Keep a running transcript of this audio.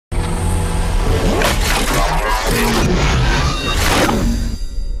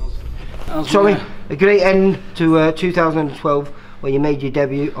Sorry, a great end to 2012 when you made your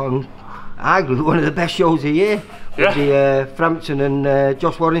debut on arguably one of the best shows of the year, with the Frampton and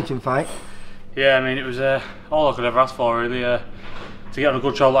Josh Warrington fight. Yeah, I mean, it was all I could ever ask for, really, to get on a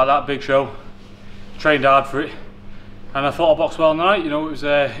good show like that, big show. Trained hard for it, and I thought I boxed well tonight. You know, it was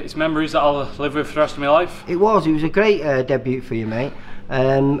it's memories that I'll live with for the rest of my life. It was a great debut for you, mate.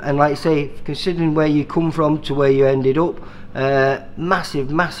 And like I say, considering where you come from to where you ended up,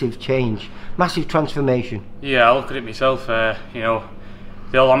 massive change, massive transformation. Yeah, I look at it myself. You know,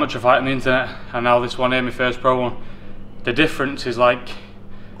 the old amateur fight on the internet, and now this one here, my first pro one. The difference is like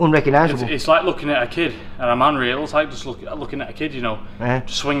unrecognisable. It's like looking at a kid and a man. Really, it's like just looking at a kid. You know,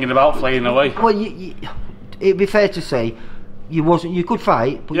 just swinging about, flailing away. Well, it'd be fair to say you could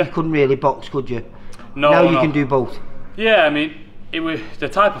fight, but you couldn't really box, could you? No. Now you can do both. Yeah, I mean, it was the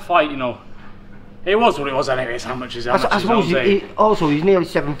type of fight. You know, it was what it was anyway. It's amateurs. I suppose also he's nearly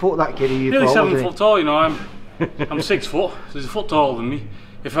 7 foot. That kid. Nearly 7 foot tall. You know, I'm 6 foot. So he's a foot taller than me.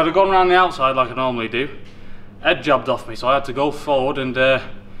 If I'd have gone around the outside like I normally do, Ed jabbed off me, so I had to go forward and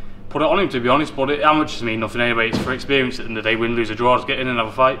put it on him, to be honest. But amateurs mean nothing anyway. It's for experience at the end of the day. Win, lose or draw, just get in and have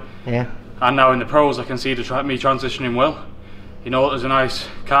a fight. Yeah. And now in the pros, I can see me transitioning well. You know, there's a nice,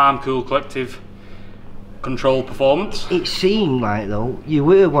 calm, cool, collective, controlled performance. It seemed like, though, you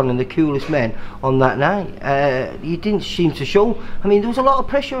were one of the coolest men on that night. You didn't seem to show. I mean, there was a lot of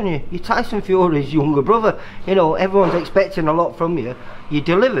pressure on you. You're Tyson Fury's younger brother. You know, everyone's expecting a lot from you. You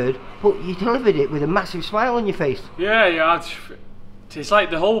delivered, but you delivered it with a massive smile on your face. Yeah. It's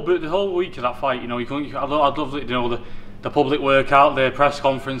like the whole week of that fight. You know, I'd love it. You know, the public workout, the press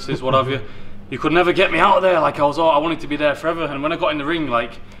conferences, what have you. You could never get me out of there. Like I wanted to be there forever. And when I got in the ring,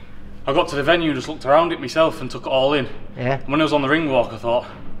 like I got to the venue and just looked around it myself and took it all in. Yeah. And when I was on the ring walk, I thought,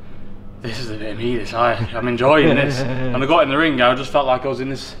 this is a bit of me. I'm enjoying this. And I got in the ring, I just felt like I was in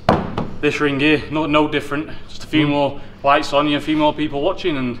this ring here. No different. Just a few more lights on you, a few more people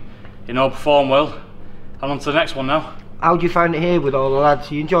watching, and you know, perform well. And on to the next one now. How do you find it here with all the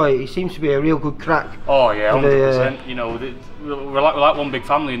lads? You enjoy it? It seems to be a real good crack. Oh yeah, 100%. You know, we're like one big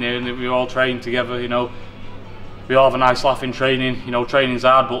family in here, and we all train together. You know, we all have a nice laugh in training. You know, training's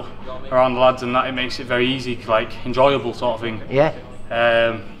hard, but around the lads and that, it makes it very easy, like enjoyable sort of thing. Yeah.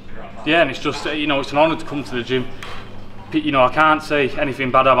 Yeah, and it's just you know, it's an honour to come to the gym. You know, I can't say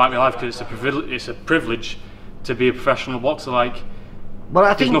anything bad about my life because it's a privilege to be a professional boxer. Like, well,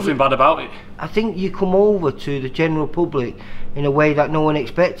 I think there's nothing bad about it. I think you come over to the general public in a way that no one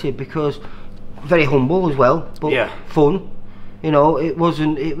expected, because very humble as well, but fun. You know, it was.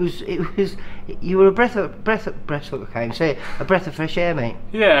 You were a breath of I can't say it, a breath of fresh air, mate.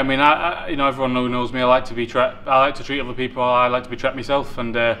 Yeah, I mean, you know, everyone knows me. I like to be I like to treat other people. I like to be treated myself,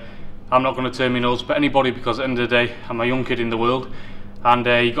 and I'm not going to turn my nose at anybody, because at the end of the day, I'm a young kid in the world, and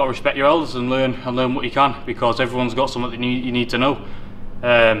you got to respect your elders and learn what you can, because everyone's got something that you need to know.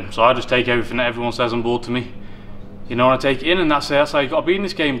 So I just take everything that everyone says on board to me, you know, and I take it in, and that's how you got to be in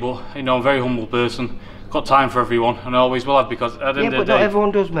this game. But you know, I'm a very humble person, got time for everyone, and I always will have, because at the end of the day, not everyone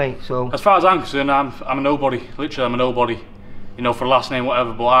does, mate. So as far as I'm concerned, I'm a nobody. Literally, I'm a nobody. You know, for the last name,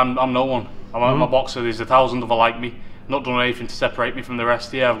 whatever. But I'm no one. I'm a boxer. There's 1,000 other like me. Not done anything to separate me from the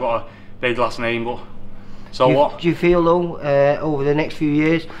rest. Yeah, I've got a big last name, but so what? Do you feel though, over the next few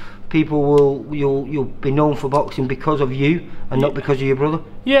years, you'll be known for boxing because of you and not because of your brother?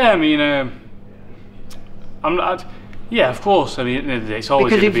 Yeah, I mean, yeah, of course. I mean, at the end of the day, it's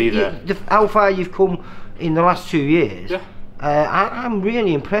always going to be there. How far you've come in the last 2 years, I'm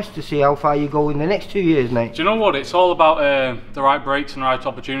really impressed to see how far you go in the next 2 years, mate. Do you know what? It's all about the right breaks and the right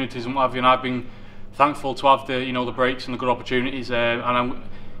opportunities and what have you. And I've been thankful to have the breaks and the good opportunities. And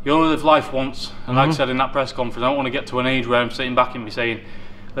you only live life once. And like I said in that press conference, I don't want to get to an age where I'm sitting back and be saying,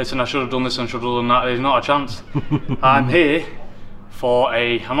 listen, I should have done this and should have done that. There's not a chance. I'm here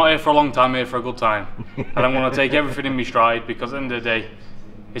I'm not here for a long time, I'm here for a good time. And I'm going to take everything in my stride, because at the end of the day,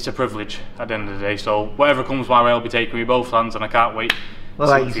 it's a privilege at the end of the day. So whatever comes my way, I'll be taking with both hands, and I can't wait. Well,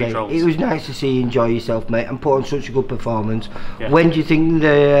 like you say, it was nice to see you enjoy yourself, mate, and put on such a good performance. Yeah. When do you think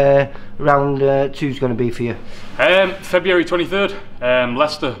the round 2 is going to be for you? February 23rd,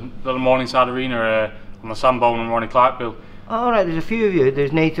 Leicester, at the Morningside Arena, on the Sandbone and Ronnie Clarkville. Alright, there's a few of you.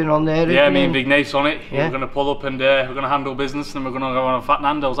 There's Nathan on there. Yeah, me and Big Nate's on it. Yeah. We're going to pull up and we're going to handle business, and then we're going to go on a fat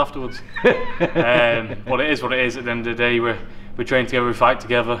Nando's afterwards. But it is what it is. At the end of the day, we train together, we fight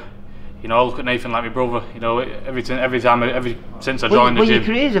together. You know, I look at Nathan like my brother. You know, since I joined the gym. Your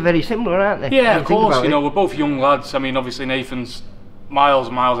careers are very similar, aren't they? Yeah, of course. You know, we're both young lads. I mean, obviously Nathan's miles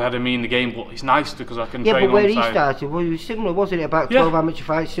and miles ahead of me in the game, but it's nice because I can train alongside. Yeah, but where he started, well, it was similar, wasn't it? About 12 amateur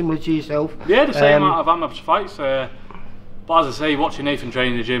fights, similar to yourself. Yeah, the same amount of amateur fights. But as I say, watching Nathan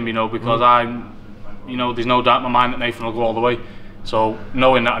train in the gym, you know, because I'm, you know, there's no doubt in my mind that Nathan will go all the way. So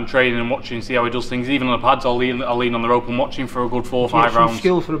knowing that I'm training and watching, see how he does things, even on the pads, I'll lean on the rope and watch him for a good 4 or 5 rounds. Some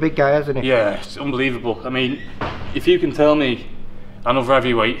skills for a big guy, hasn't he? Yeah, it's unbelievable. I mean, if you can tell me another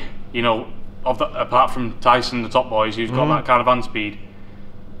heavyweight, you know, apart from Tyson, the top boys, who's got that kind of hand speed,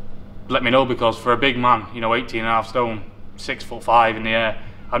 let me know, because for a big man, you know, 18.5 stone, 6'5" in the air,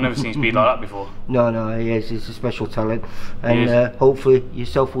 I've never seen speed like that before. No, he is. He's a special talent, and hopefully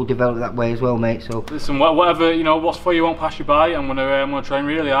yourself will develop that way as well, mate. So listen, whatever, you know, what's for you won't pass you by. I'm gonna train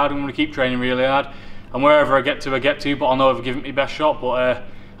really hard. I'm gonna keep training really hard, and wherever I get to, I get to. But I'll know I've given it my best shot. But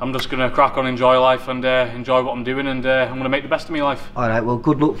I'm just gonna crack on, enjoy life, and enjoy what I'm doing, and I'm gonna make the best of my life. All right. Well,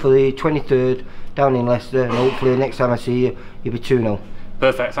 good luck for the 23rd down in Leicester, and hopefully the next time I see you, you'll be 2-0.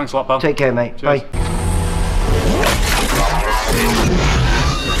 Perfect. Thanks a lot, pal. Take care, mate. Cheers. Bye.